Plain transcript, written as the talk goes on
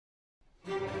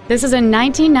This is a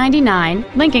 1999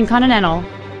 Lincoln Continental.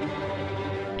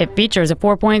 It features a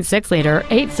 4.6-liter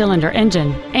 8-cylinder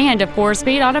engine and a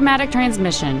 4-speed automatic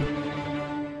transmission.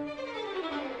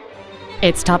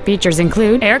 Its top features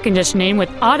include air conditioning with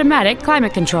automatic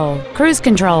climate control, cruise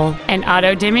control, an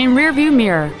auto-dimming rearview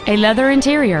mirror, a leather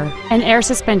interior, an air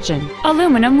suspension,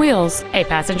 aluminum wheels, a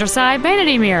passenger side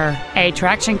vanity mirror, a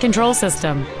traction control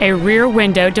system, a rear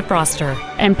window defroster,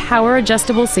 and power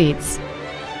adjustable seats.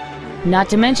 Not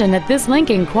to mention that this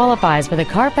Lincoln qualifies for the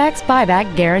Carfax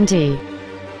buyback guarantee.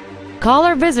 Call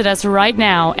or visit us right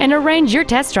now and arrange your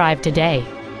test drive today.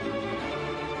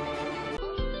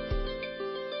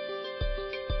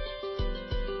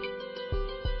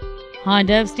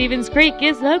 Honda of Stevens Creek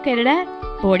is located at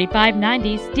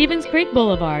 4590 Stevens Creek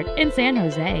Boulevard in San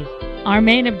Jose. Our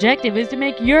main objective is to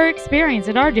make your experience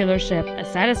at our dealership a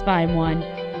satisfying one,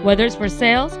 whether it's for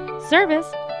sales,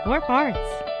 service, or parts.